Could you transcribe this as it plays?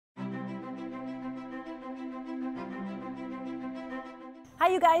Hi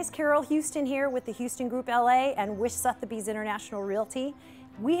you guys, Carol Houston here with the Houston Group LA and Wish Sotheby's International Realty.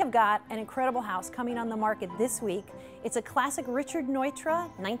 We have got an incredible house coming on the market this week. It's a classic Richard Neutra,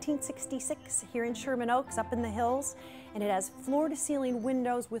 1966, here in Sherman Oaks, up in the hills. And it has floor-to-ceiling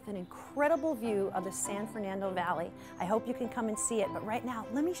windows with an incredible view of the San Fernando Valley. I hope you can come and see it, but right now,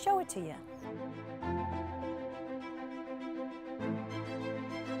 let me show it to you.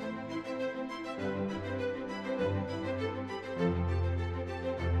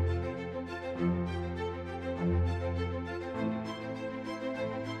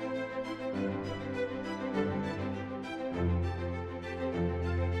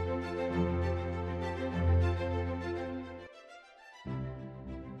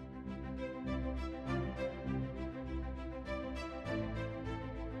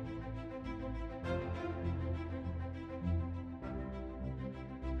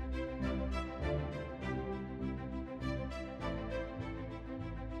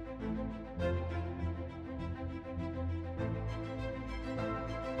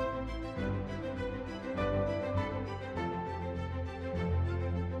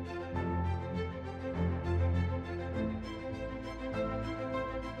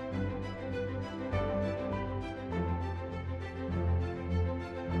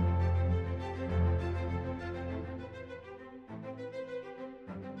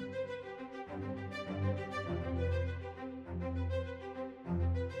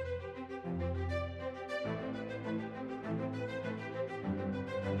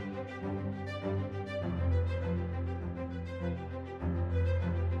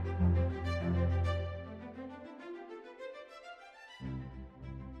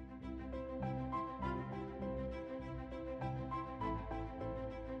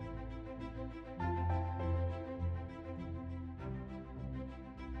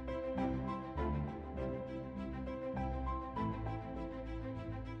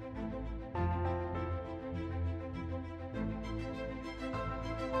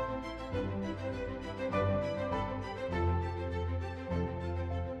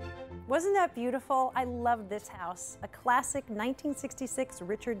 Wasn't that beautiful? I love this house. A classic 1966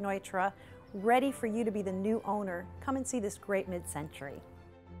 Richard Neutra, ready for you to be the new owner. Come and see this great mid-century.